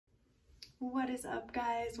What is up,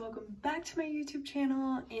 guys? Welcome back to my YouTube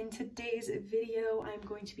channel. In today's video, I'm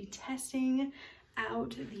going to be testing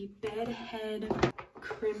out the bed head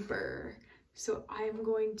crimper. So I'm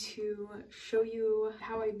going to show you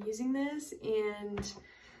how I'm using this and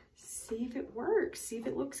see if it works, see if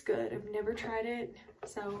it looks good. I've never tried it,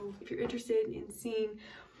 so if you're interested in seeing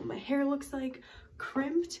what my hair looks like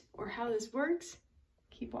crimped or how this works,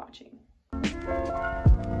 keep watching.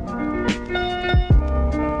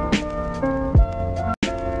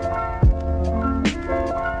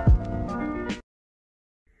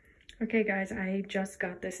 Okay guys, I just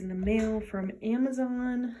got this in the mail from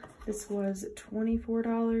Amazon. This was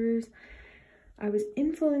 $24. I was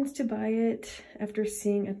influenced to buy it after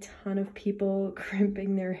seeing a ton of people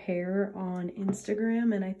crimping their hair on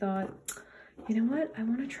Instagram, and I thought, you know what, I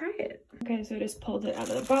want to try it. Okay, so I just pulled it out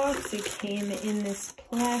of the box. It came in this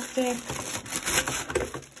plastic.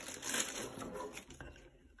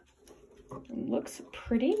 It looks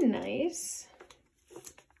pretty nice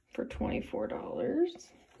for $24.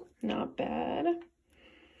 Not bad.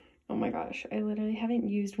 Oh my gosh, I literally haven't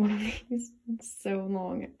used one of these in so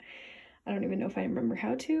long. I don't even know if I remember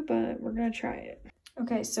how to, but we're gonna try it.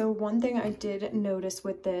 Okay, so one thing I did notice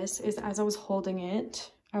with this is as I was holding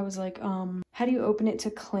it, I was like, how do you open it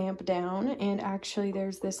to clamp down? And actually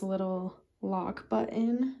there's this little lock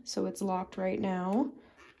button, so it's locked right now.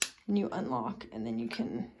 And you unlock and then you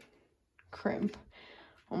can crimp.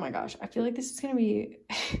 Oh my gosh, I feel like this is gonna be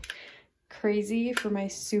crazy for my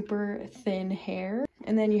super thin hair.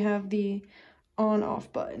 And then you have the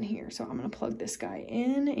on-off button here, so I'm gonna plug this guy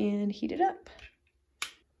in and heat it up.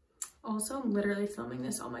 Also, I'm literally filming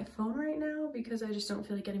this on my phone right now because I just don't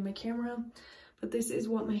feel like getting my camera, but this is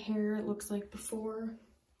what my hair looks like before.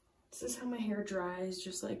 This is how my hair dries,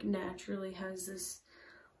 just like naturally has this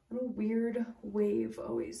little weird wave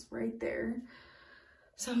always right there.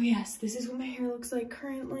 So yes, this is what my hair looks like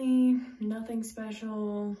currently. Nothing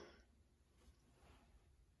special.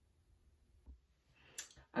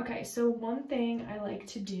 Okay, so one thing I like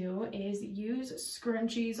to do is use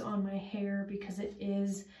scrunchies on my hair because it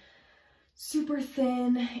is super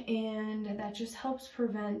thin and that just helps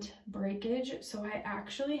prevent breakage. So I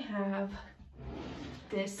actually have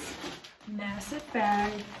this massive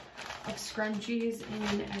bag of scrunchies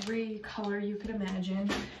in every color you could imagine,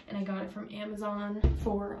 and I got it from Amazon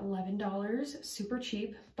for $11, super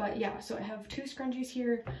cheap. But yeah, so I have two scrunchies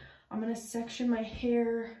here. I'm gonna section my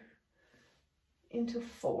hair into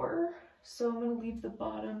 4, so I'm gonna leave the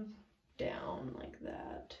bottom down like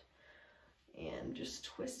that and just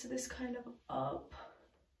twist this kind of up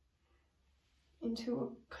into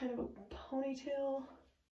a kind of a ponytail.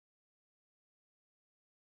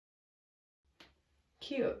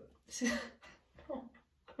 Cute.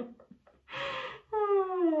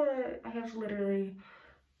 I have literally,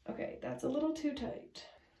 okay, that's a little too tight.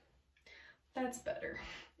 That's better.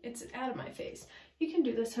 It's out of my face. You can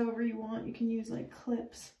do this however you want. You can use like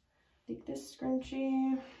clips, like this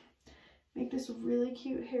scrunchie, make this really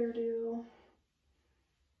cute hairdo.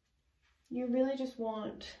 You really just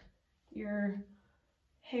want your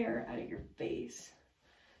hair out of your face.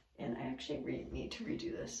 And I actually need to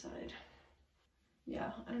redo this side.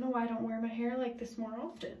 Yeah, I don't know why I don't wear my hair like this more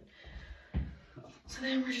often. So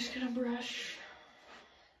then we're just gonna brush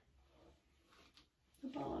the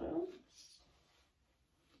bottom.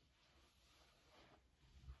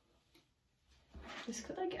 This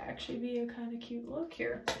could like actually be a kind of cute look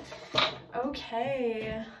here.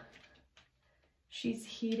 Okay, she's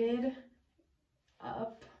heated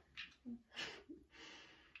up.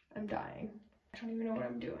 I'm dying. I don't even know what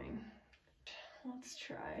I'm doing. Let's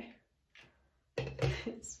try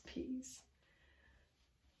this piece.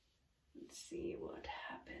 Let's see what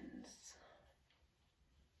happens.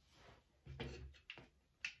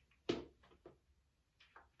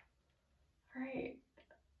 All right.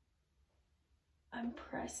 I'm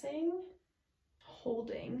pressing,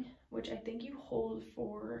 holding, which I think you hold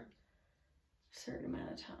for a certain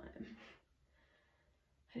amount of time.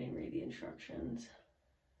 I didn't read the instructions.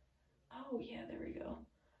 Oh yeah, there we go.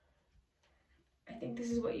 I think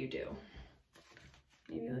this is what you do.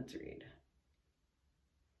 Maybe let's read.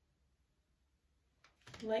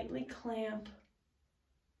 Lightly clamp.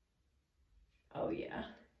 Oh yeah.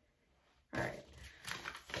 All right.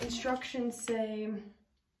 Instructions say,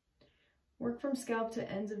 work from scalp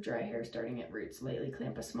to ends of dry hair, starting at roots. Lightly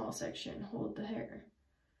clamp a small section. Hold the hair.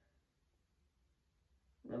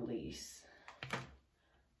 Release.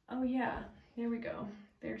 Oh yeah, there we go.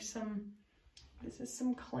 There's some, this is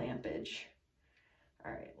some clampage.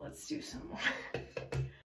 All right, let's do some more.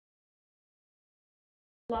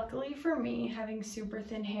 Luckily for me, having super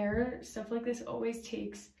thin hair, stuff like this always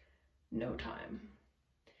takes no time.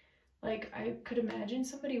 Like, I could imagine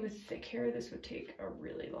somebody with thick hair, this would take a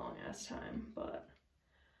really long ass time, but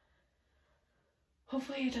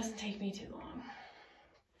hopefully it doesn't take me too long.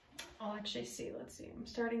 I'll actually see, let's see. I'm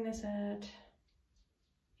starting this at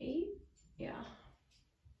 8? Yeah.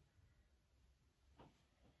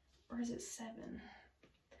 Or is it 7?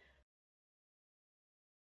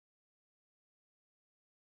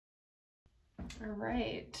 All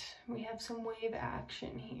right, we have some wave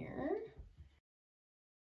action here.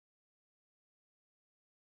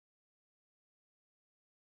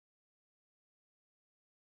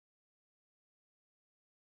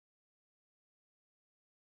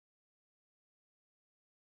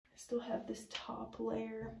 I still have this top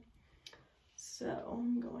layer, so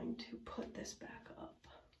I'm going to put this back up.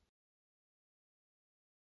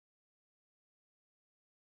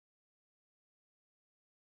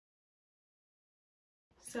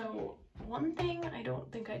 So one thing I don't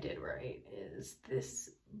think I did right is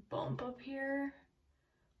this bump up here.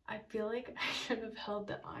 I feel like I should have held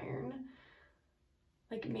the iron.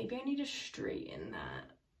 Like, maybe I need to straighten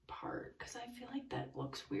that part because I feel like that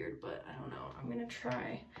looks weird, but I don't know. I'm gonna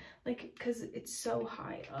try, like, because it's so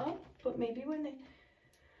high up, but maybe maybe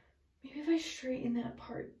if I straighten that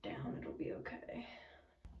part down, it'll be okay.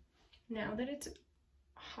 Now that it's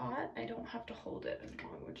hot, I don't have to hold it as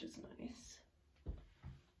long, which is nice.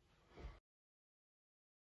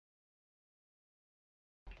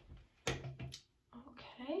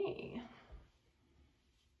 Okay.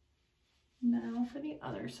 Now for the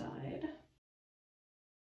other side.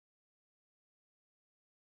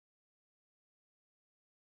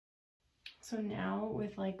 So now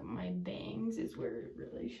with like my bangs is where it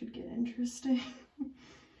really should get interesting.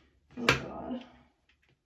 Oh God.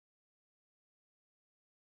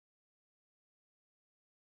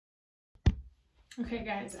 Okay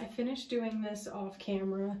guys, I finished doing this off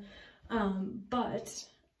camera, but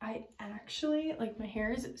I actually, like, my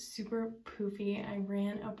hair is super poofy. I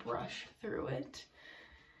ran a brush through it.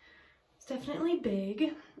 It's definitely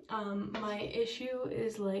big. My issue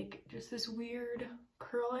is like just this weird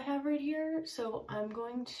curl I have right here. So I'm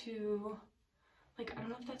going to, like, I don't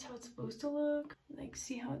know if that's how it's supposed to look. Like,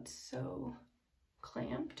 see how it's so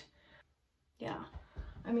clamped? Yeah,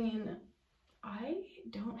 I mean, I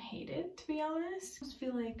don't hate it, to be honest. I just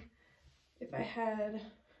feel like if I had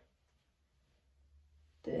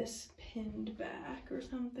this pinned back or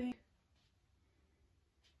something,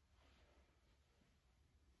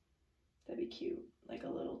 that'd be cute, like a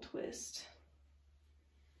little twist.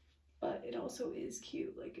 But it also is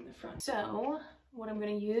cute, like in the front. So what I'm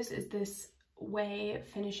gonna use is this Way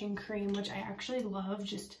finishing cream, which I actually love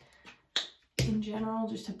just in general,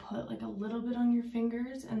 just to put like a little bit on your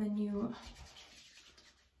fingers, and then you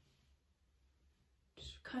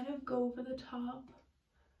just kind of go over the top,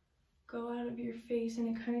 go out of your face,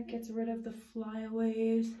 and it kind of gets rid of the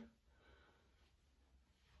flyaways.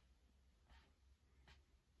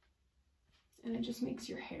 And it just makes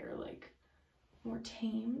your hair like more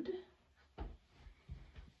tamed.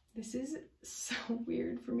 This is so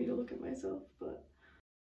weird for me to look at myself, but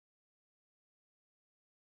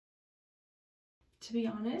to be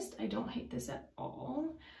honest, I don't hate this at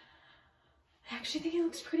all. I actually think it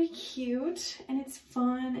looks pretty cute and it's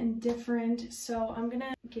fun and different. So I'm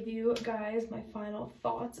gonna give you guys my final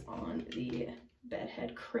thoughts on the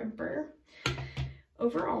bedhead crimper.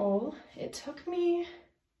 Overall, it took me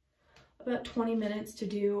about 20 minutes to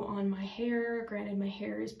do on my hair. Granted, my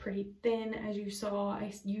hair is pretty thin, as you saw.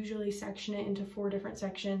 I usually section it into 4 different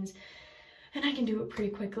sections, and I can do it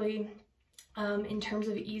pretty quickly. In terms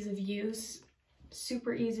of ease of use,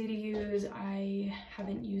 super easy to use. I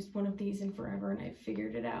haven't used one of these in forever, and I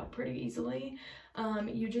figured it out pretty easily.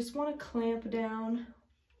 You just want to clamp down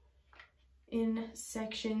in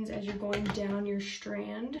sections as you're going down your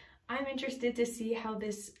strand. I'm interested to see how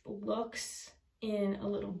this looks in a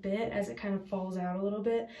little bit as it kind of falls out a little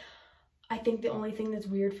bit. I think the only thing that's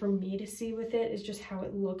weird for me to see with it is just how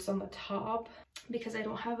it looks on the top, because I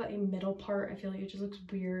don't have a middle part. I feel like it just looks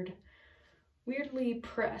weirdly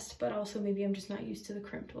pressed, but also maybe I'm just not used to the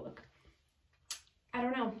crimped look. I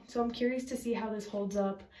don't know. So I'm curious to see how this holds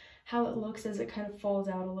up, how it looks as it kind of falls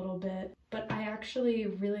out a little bit. But I actually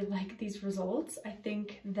really like these results. I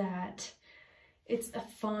think that it's a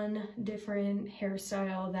fun, different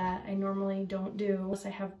hairstyle that I normally don't do unless I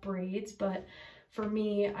have braids, but for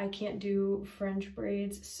me, I can't do French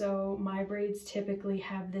braids, so my braids typically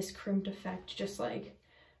have this crimped effect just like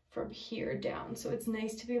from here down. So it's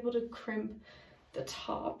nice to be able to crimp the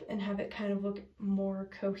top and have it kind of look more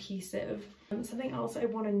cohesive. Something else I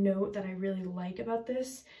want to note that I really like about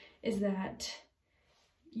this is that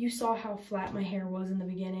you saw how flat my hair was in the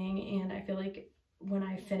beginning, and feel like when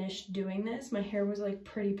I finished doing this, my hair was like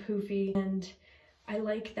pretty poofy, and I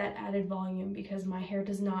like that added volume because my hair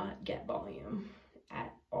does not get volume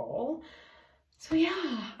at all. So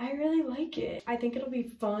yeah, I really like it. I think it'll be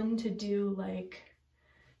fun to do like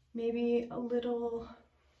maybe a little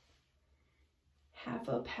half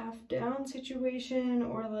up, half down situation,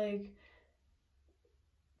 or like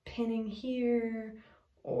pinning here,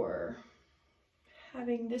 or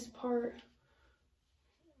having this part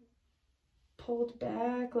pulled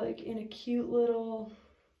back like in a cute little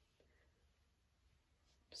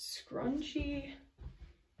scrunchie.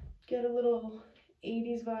 Get a little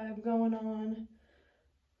 80s vibe going on,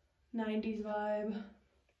 90s vibe.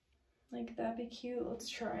 Like, that'd be cute. Let's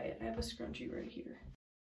try it. I have a scrunchie right here.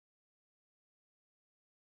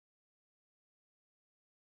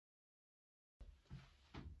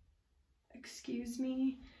 Excuse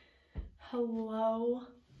me. Hello.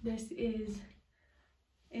 This is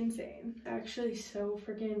insane. Actually so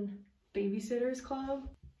freaking Babysitter's Club.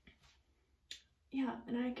 Yeah,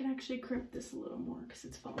 and I can actually crimp this a little more because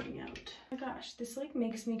it's falling out. Oh my gosh, this like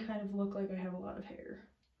makes me kind of look like I have a lot of hair.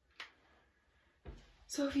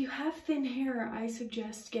 So if you have thin hair, I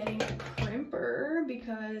suggest getting a crimper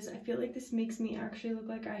because I feel like this makes me actually look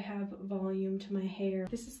like I have volume to my hair.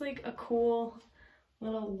 This is like a cool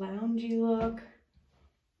little loungy look.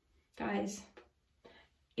 Guys,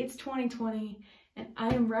 it's 2020 and I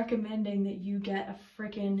am recommending that you get a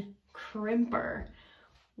freaking crimper.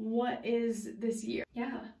 What is this year?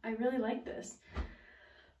 Yeah, I really like this.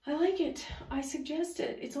 I like it. I suggest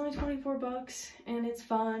it. It's only 24 bucks and it's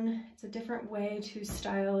fun. It's a different way to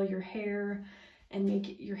style your hair and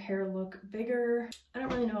make your hair look bigger. I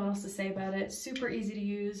don't really know what else to say about it. Super easy to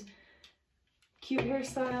use. Cute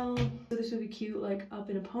hairstyle. So this would be cute like up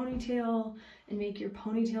in a ponytail and make your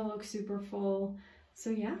ponytail look super full. So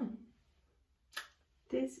yeah.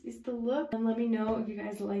 This is the look, and let me know if you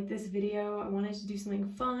guys like this video. I wanted to do something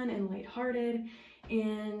fun and lighthearted,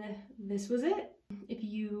 and this was it. If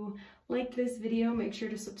you liked this video, make sure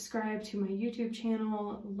to subscribe to my YouTube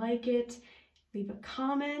channel, like it, leave a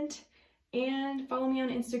comment, and follow me on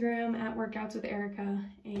Instagram at workoutswitherika,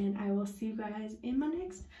 and I will see you guys in my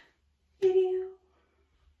next video.